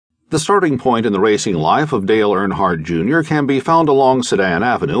The starting point in the racing life of Dale Earnhardt Jr. can be found along Sedan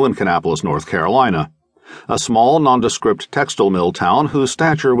Avenue in Kannapolis, North Carolina, a small, nondescript textile mill town whose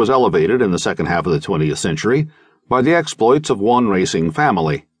stature was elevated in the second half of the 20th century by the exploits of one racing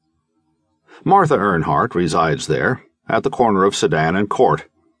family. Martha Earnhardt resides there, at the corner of Sedan and Court.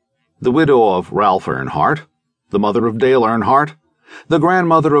 The widow of Ralph Earnhardt, the mother of Dale Earnhardt, the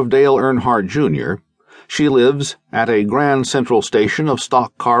grandmother of Dale Earnhardt Jr., she lives at a grand central station of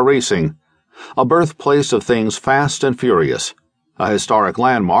stock car racing, a birthplace of things fast and furious, a historic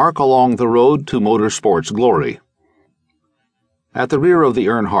landmark along the road to motorsport's glory. At the rear of the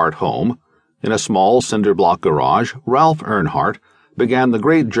Earnhardt home, in a small cinder-block garage, Ralph Earnhardt began the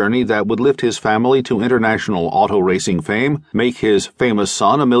great journey that would lift his family to international auto racing fame, make his famous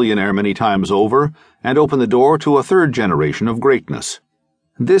son a millionaire many times over, and open the door to a third generation of greatness.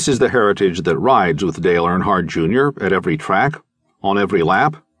 This is the heritage that rides with Dale Earnhardt Jr. at every track, on every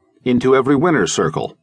lap, into every winner's circle.